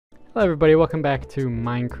Hello everybody, welcome back to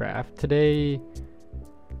Minecraft. Today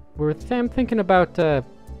I'm thinking about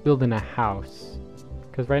building a house,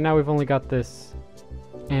 because right now we've only got this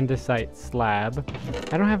andesite slab.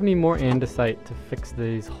 I don't have any more andesite to fix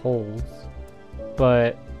these holes,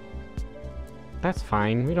 but that's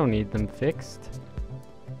fine, we don't need them fixed.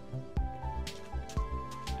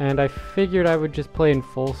 And I figured I would just play in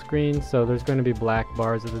full screen, so there's going to be black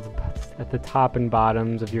bars at the top and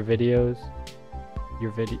bottoms of your videos.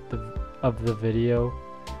 Of the video.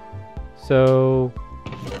 So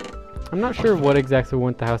I'm not sure what exactly I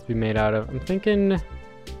want the house to be made out of. I'm thinking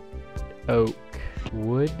oak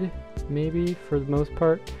wood, maybe, for the most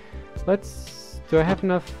part. Do I have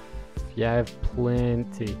enough? Yeah, I have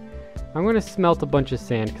plenty. I'm gonna smelt a bunch of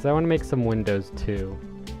sand because I want to make some windows too.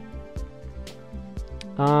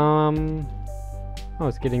 Oh,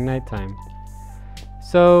 it's getting nighttime.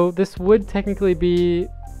 So this would technically be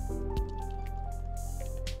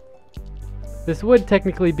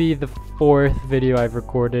the fourth video I've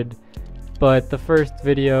recorded, but the first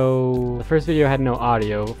video had no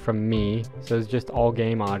audio from me, so it was just all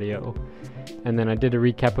game audio. And then I did a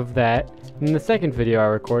recap of that. And the second video I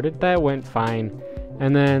recorded, that went fine.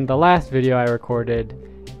 And then the last video I recorded,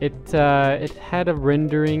 it had a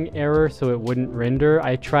rendering error, so it wouldn't render.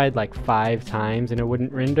 I tried like 5 times and it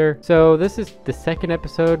wouldn't render. So this is the second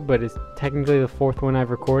episode, but it's technically the fourth one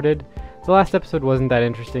I've recorded. The last episode wasn't that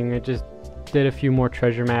interesting. It just did a few more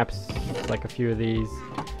treasure maps, like a few of these,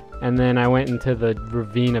 and then I went into the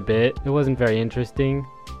ravine a bit. It wasn't very interesting.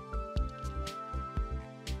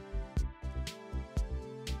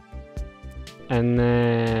 And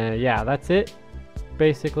then yeah, that's it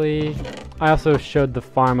basically. I also showed the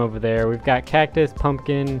farm over there. We've got cactus,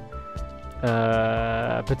 pumpkin,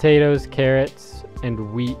 potatoes, carrots,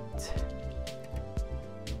 and wheat.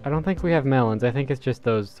 I don't think we have melons. I think it's just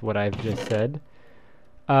those, what I've just said.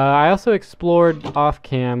 I also explored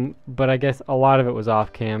off-cam, but I guess a lot of it was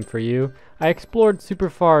off-cam for you. I explored super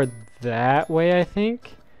far that way, I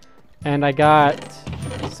think. And I got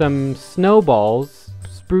some snowballs,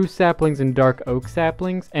 spruce saplings and dark oak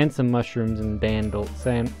saplings, and some mushrooms and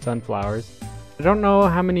sunflowers. I don't know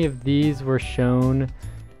how many of these were shown,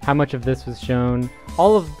 how much of this was shown.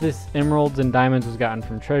 All of this emeralds and diamonds was gotten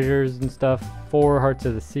from treasures and stuff. 4 hearts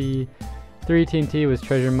of the sea. 3 TNT was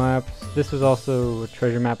treasure maps. This was also a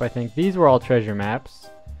treasure map, I think. These were all treasure maps.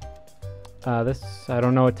 I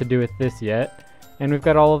don't know what to do with this yet. And we've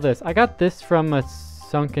got all of this. I got this from a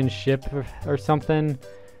sunken ship or something.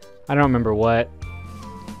 I don't remember what.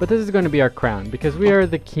 But this is going to be our crown, because we are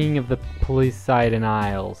the king of the Poseidon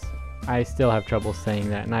Isles. I still have trouble saying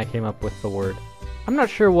that, and I came up with the word. I'm not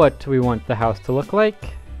sure what we want the house to look like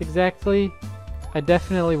exactly. I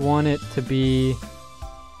definitely want it to be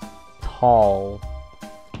tall.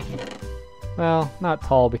 Well, not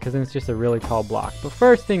tall, because then it's just a really tall block. But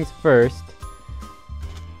first things first,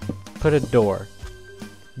 put a door.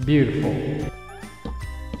 Beautiful.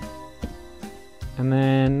 And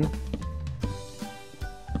then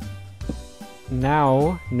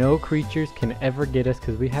now no creatures can ever get us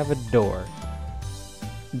because we have a door.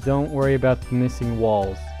 Don't worry about the missing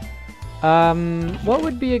walls. What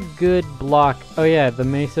would be a good block? Oh yeah, the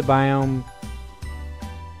mesa biome.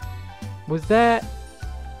 Was that?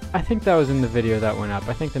 I think that was in the video that went up.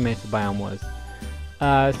 I think the mesa biome was.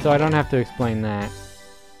 So I don't have to explain that.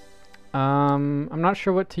 I'm not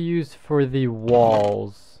sure what to use for the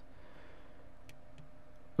walls.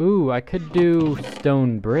 Ooh, I could do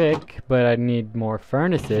stone brick, but I'd need more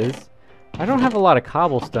furnaces. I don't have a lot of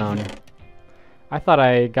cobblestone. I thought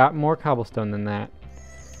I got more cobblestone than that.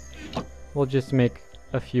 We'll just make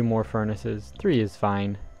a few more furnaces. 3 is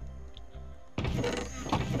fine.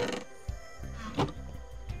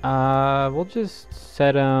 We'll just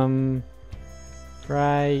set them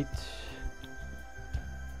right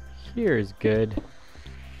here is good.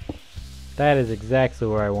 That is exactly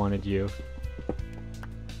where I wanted you.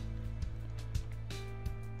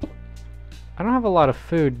 I don't have a lot of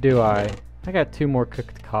food, do I? I got 2 more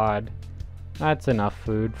cooked cod. That's enough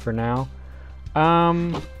food for now.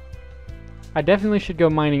 I definitely should go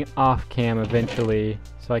mining off cam eventually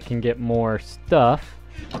so I can get more stuff.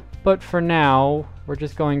 But for now, we're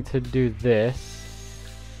just going to do this.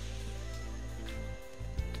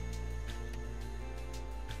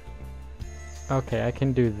 Okay, I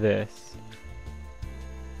can do this.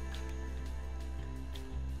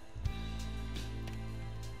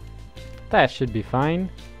 That should be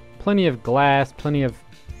fine. Plenty of glass, plenty of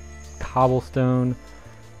cobblestone.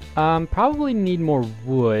 Probably need more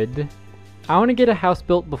wood. I want to get a house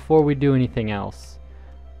built before we do anything else.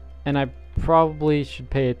 And I probably should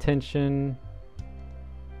pay attention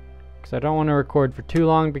because I don't want to record for too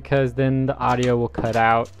long because then the audio will cut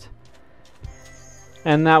out.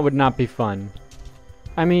 And that would not be fun.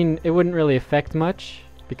 I mean, it wouldn't really affect much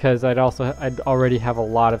because I'd already have a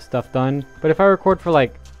lot of stuff done. But if I record for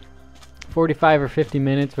like 45 or 50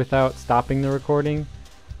 minutes without stopping the recording,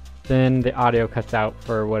 then the audio cuts out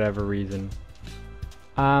for whatever reason.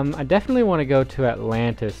 I definitely want to go to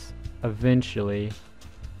Atlantis eventually.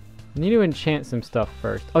 I need to enchant some stuff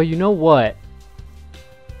first. Oh, you know what?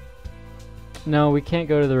 No, we can't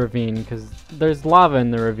go to the ravine because there's lava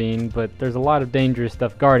in the ravine, but there's a lot of dangerous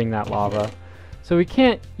stuff guarding that lava. So we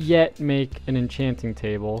can't yet make an enchanting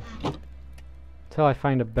table until I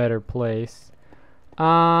find a better place.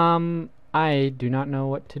 I do not know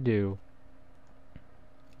what to do.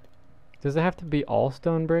 Does it have to be all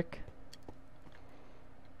stone brick?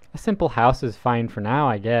 A simple house is fine for now,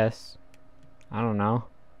 I guess. I don't know.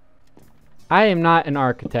 I am not an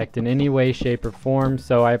architect in any way, shape, or form,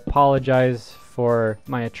 so I apologize for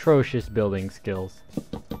my atrocious building skills.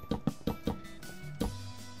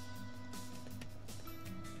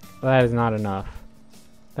 That is not enough.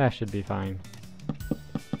 That should be fine.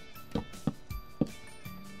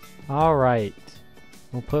 Alright.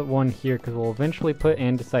 We'll put one here because we'll eventually put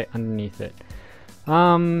andesite underneath it.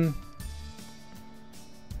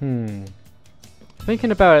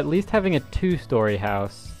 Thinking about at least having a 2-story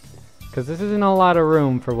house, because this isn't a lot of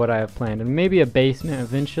room for what I have planned, and maybe a basement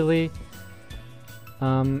eventually.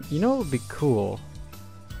 You know what would be cool?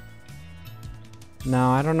 No,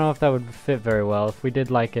 I don't know if that would fit very well. If we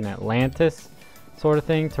did like an Atlantis sort of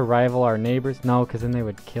thing to rival our neighbors. No, because then they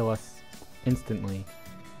would kill us instantly.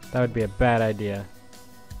 That would be a bad idea.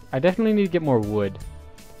 I definitely need to get more wood.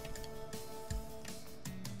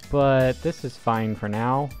 But this is fine for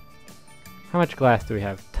now. How much glass do we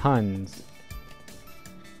have? Tons.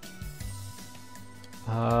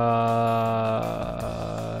 Oh,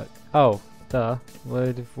 duh.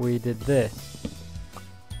 What if we did this?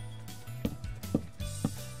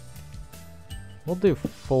 We'll do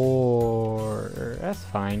 4. That's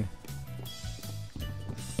fine.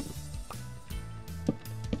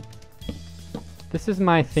 This is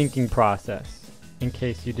my thinking process, in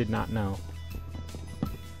case you did not know.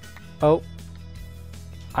 Oh.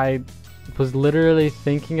 I was literally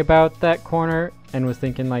thinking about that corner and was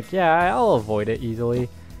thinking like, yeah, I'll avoid it easily.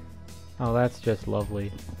 Oh, that's just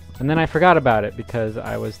lovely. And then I forgot about it because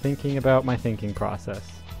I was thinking about my thinking process.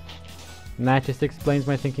 And that just explains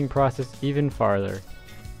my thinking process even farther.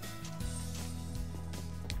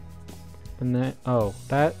 And then, oh,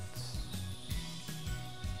 that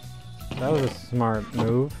was a smart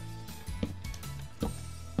move.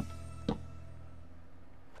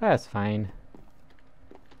 That's fine.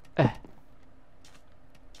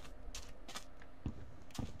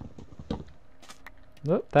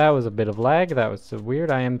 Oh, that was a bit of lag. That was so weird.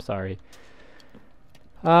 I am sorry.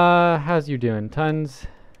 How's you doing? Tons?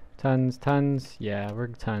 Tons, tons? Yeah, we're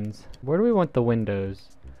tons. Where do we want the windows?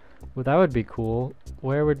 Well, that would be cool.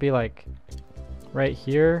 Where would be like... right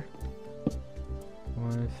here?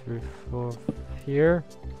 1, 2, 3, 4... here?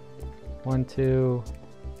 1, 2...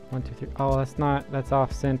 1, 2, 3... Oh, that's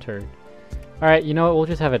off-centered. Alright, you know what? We'll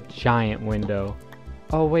just have a giant window.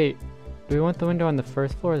 Oh, wait. Do we want the window on the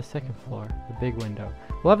first floor or the second floor? The big window.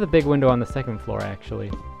 We'll have the big window on the second floor,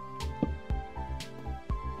 actually.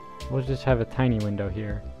 We'll just have a tiny window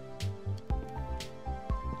here.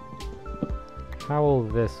 How will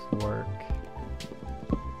this work?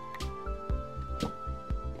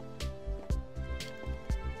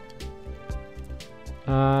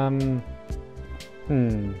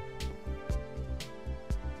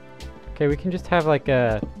 Okay, we can just have like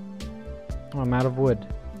a... Oh, I'm out of wood.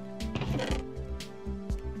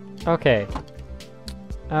 Okay.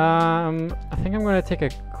 I think I'm gonna take a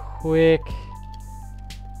quick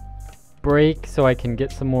break so I can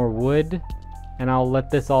get some more wood, and I'll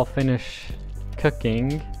let this all finish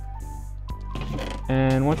cooking.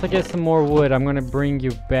 And once I get some more wood, I'm gonna bring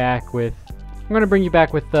you back with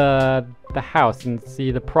the house and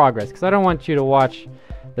see the progress, because I don't want you to watch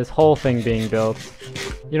this whole thing being built.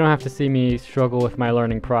 You don't have to see me struggle with my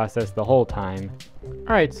learning process the whole time.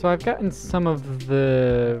 Alright, so I've gotten some of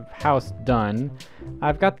the house done.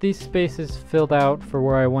 I've got these spaces filled out for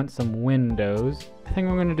where I want some windows. I think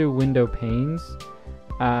I'm going to do window panes.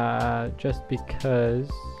 Just because...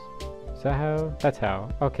 Is that how? That's how.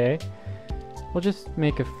 Okay. We'll just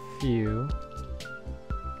make a few.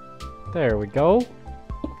 There we go.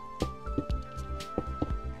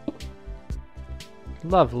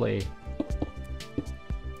 Lovely.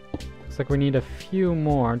 Looks like we need a few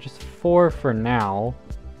more, just 4 for now.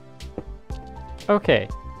 Okay,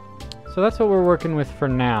 so that's what we're working with for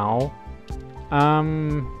now.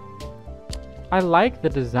 I like the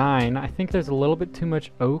design. I think there's a little bit too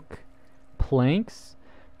much oak planks,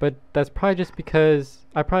 but that's probably just because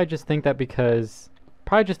probably just think that because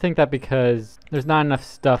there's not enough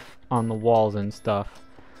stuff on the walls and stuff.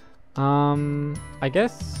 I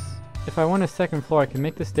guess if I want a second floor, I can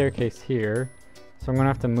make the staircase here. So I'm gonna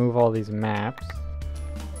have to move all these maps.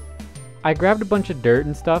 I grabbed a bunch of dirt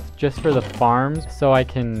and stuff just for the farms so I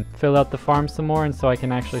can fill out the farm some more, and so I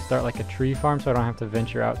can actually start like a tree farm so I don't have to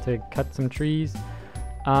venture out to cut some trees.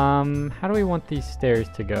 How do we want these stairs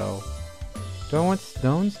to go? Do I want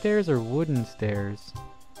stone stairs or wooden stairs?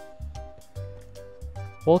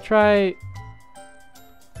 We'll try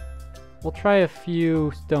a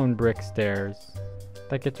few stone brick stairs.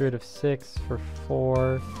 That gets rid of 6 for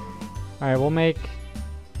 4. Alright, we'll make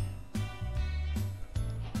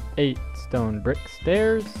 8 stone brick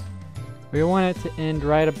stairs. We want it to end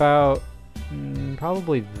right about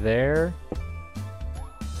probably there.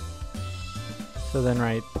 So then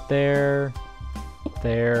right there,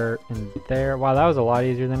 there, and there. Wow, that was a lot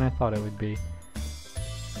easier than I thought it would be.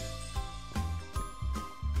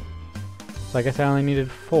 So I guess I only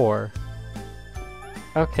needed 4.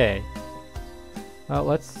 Okay. Well,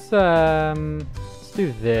 let's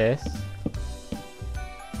do this.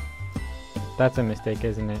 That's a mistake,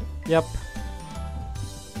 isn't it? Yep.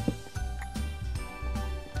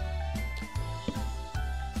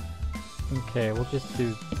 Okay, we'll just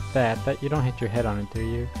do that. You don't hit your head on it, do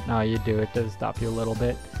you? No, you do. It does stop you a little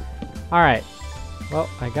bit. Alright. Well,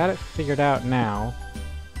 I got it figured out now.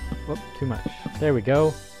 Whoop, too much. There we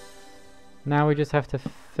go. Now we just have to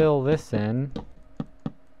fill this in.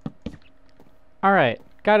 Alright,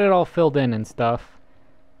 got it all filled in and stuff.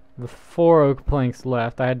 The 4 oak planks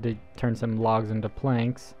left. I had to turn some logs into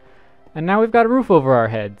planks. And now we've got a roof over our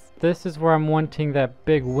heads. This is where I'm wanting that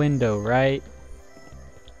big window, right?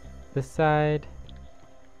 This side.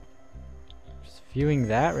 Just viewing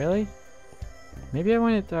that, really? Maybe I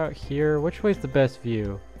want it out here. Which way's the best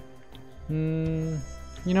view? You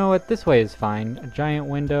know what? This way is fine. A giant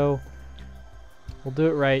window. We'll do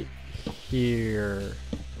it right here.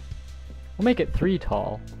 We'll make it 3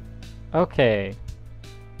 tall. Okay.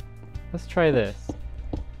 Let's try this.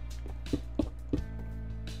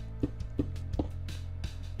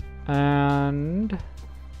 And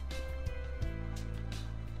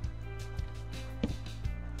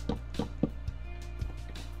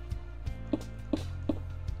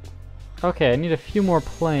okay, I need a few more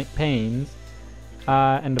panes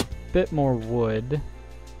and a bit more wood.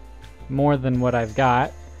 More than what I've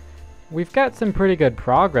got. We've got some pretty good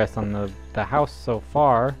progress on the house so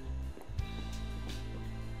far.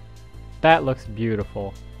 That looks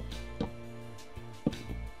beautiful.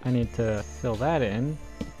 I need to fill that in.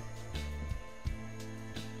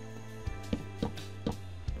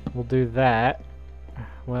 We'll do that.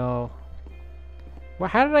 Well,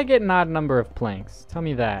 how did I get an odd number of planks? Tell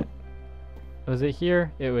me that. Was it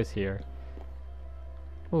here? It was here.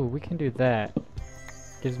 Oh, we can do that.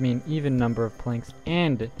 Gives me an even number of planks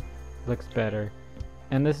and looks better.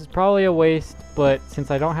 And this is probably a waste, but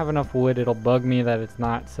since I don't have enough wood, it'll bug me that it's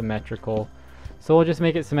not symmetrical. So we'll just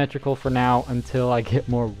make it symmetrical for now until I get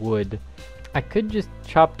more wood. I could just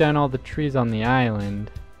chop down all the trees on the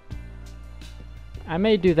island. I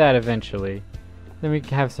may do that eventually. Then we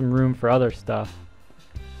can have some room for other stuff.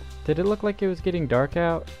 Did it look like it was getting dark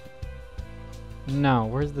out? No,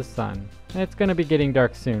 where's the sun? It's gonna be getting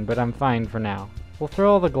dark soon, but I'm fine for now. We'll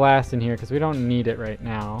throw all the glass in here because we don't need it right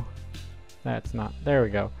now. That's not... There we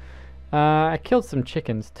go. I killed some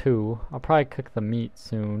chickens too. I'll probably cook the meat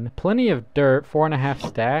soon. Plenty of dirt, 4.5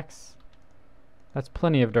 stacks. That's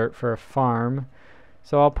plenty of dirt for a farm.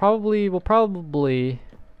 So we'll probably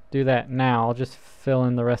do that now. I'll just fill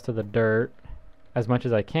in the rest of the dirt as much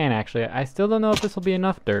as I can actually. I still don't know if this will be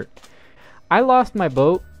enough dirt. I lost my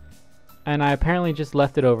boat and I apparently just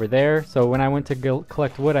left it over there. So when I went to go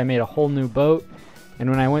collect wood, I made a whole new boat. And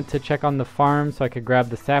when I went to check on the farm so I could grab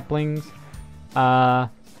the saplings, my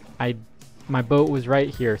boat was right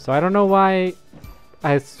here. So I don't know why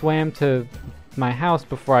I swam to my house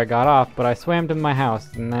before I got off, but I swam to my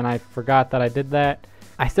house and then I forgot that I did that.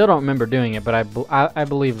 I still don't remember doing it, but I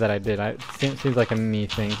believe that I did. It seems like a me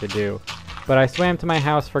thing to do. But I swam to my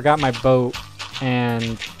house, forgot my boat,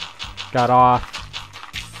 and got off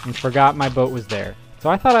and forgot my boat was there. So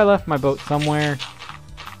I thought I left my boat somewhere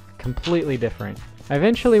completely different. I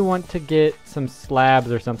eventually want to get some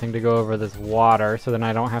slabs or something to go over this water so then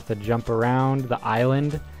I don't have to jump around the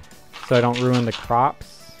island so I don't ruin the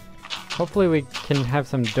crops. Hopefully we can have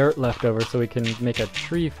some dirt left over so we can make a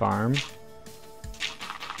tree farm.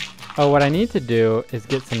 Oh, what I need to do is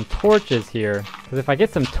get some torches here, because if I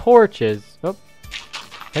get some torches,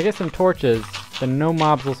 then no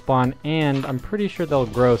mobs will spawn, and I'm pretty sure they'll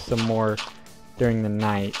grow some more during the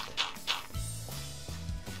night.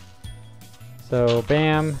 So,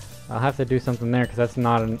 bam. I'll have to do something there because that's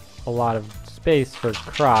not a lot of space for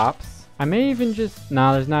crops. I may even just...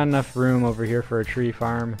 Nah, there's not enough room over here for a tree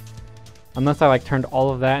farm. Unless I like turned all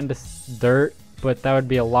of that into dirt, but that would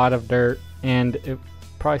be a lot of dirt, and it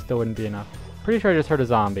probably still wouldn't be enough. Pretty sure I just heard a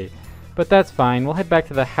zombie. But that's fine. We'll head back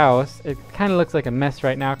to the house. It kind of looks like a mess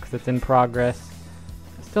right now because it's in progress.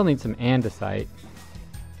 I still need some andesite.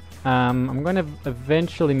 I'm going to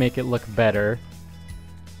eventually make it look better.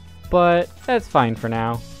 But that's fine for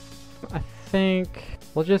now. I think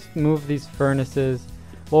we'll just move these furnaces.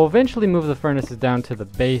 We'll eventually move the furnaces down to the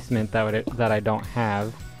basement that I don't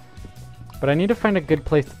have. But I need to find a good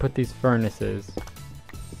place to put these furnaces.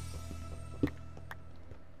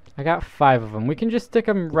 I got 5 of them. We can just stick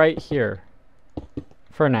them right here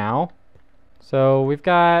for now. So we've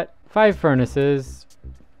got 5 furnaces,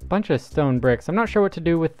 a bunch of stone bricks. I'm not sure what to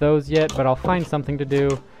do with those yet, but I'll find something to do.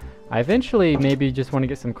 I eventually maybe just want to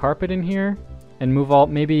get some carpet in here and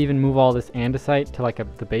maybe even move all this andesite to like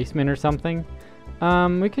the basement or something.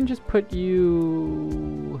 We can just put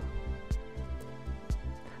you...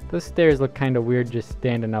 Those stairs look kind of weird just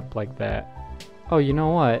standing up like that. Oh, you know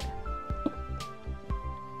what?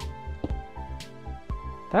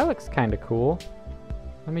 That looks kind of cool.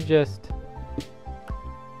 Let me just...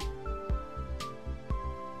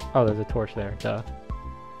 Oh, there's a torch there, duh.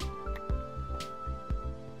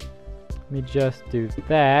 Let me just do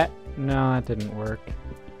that. No, that didn't work.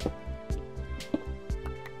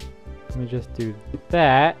 Let me just do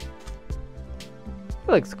that.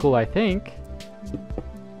 That looks cool, I think.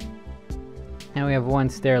 Now we have 1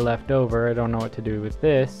 stair left over. I don't know what to do with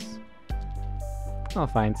this. I'll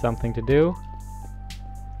find something to do.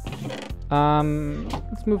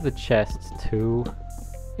 Let's move the chests too.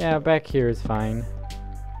 Yeah, back here is fine.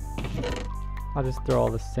 I'll just throw all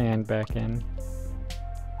the sand back in.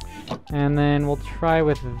 And then we'll try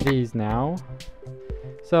with these now.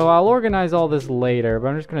 So I'll organize all this later, but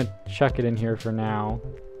I'm just gonna chuck it in here for now.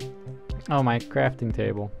 Oh, my crafting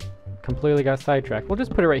table. Completely got sidetracked. We'll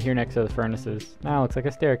just put it right here next to the furnaces. Now it looks like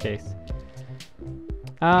a staircase.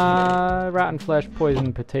 Rotten flesh,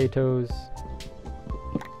 poisoned potatoes,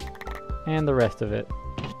 and the rest of it.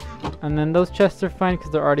 And then those chests are fine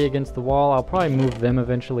because they're already against the wall. I'll probably move them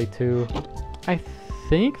eventually too. I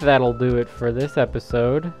think that'll do it for this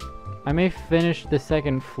episode. I may finish the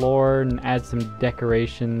second floor and add some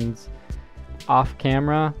decorations off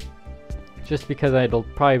camera, just because it'll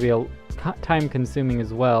probably be time consuming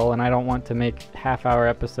as well, and I don't want to make half-hour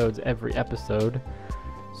episodes every episode.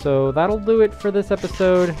 So that'll do it for this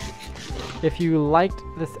episode. If you liked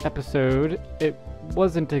this episode, it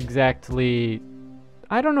wasn't exactly...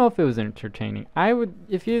 I don't know if it was entertaining.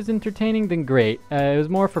 If it was entertaining, then great. It was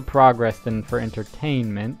more for progress than for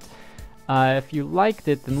entertainment. If you liked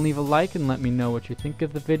it, then leave a like and let me know what you think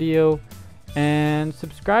of the video. And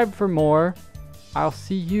subscribe for more. I'll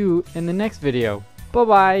see you in the next video.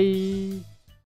 Bye-bye!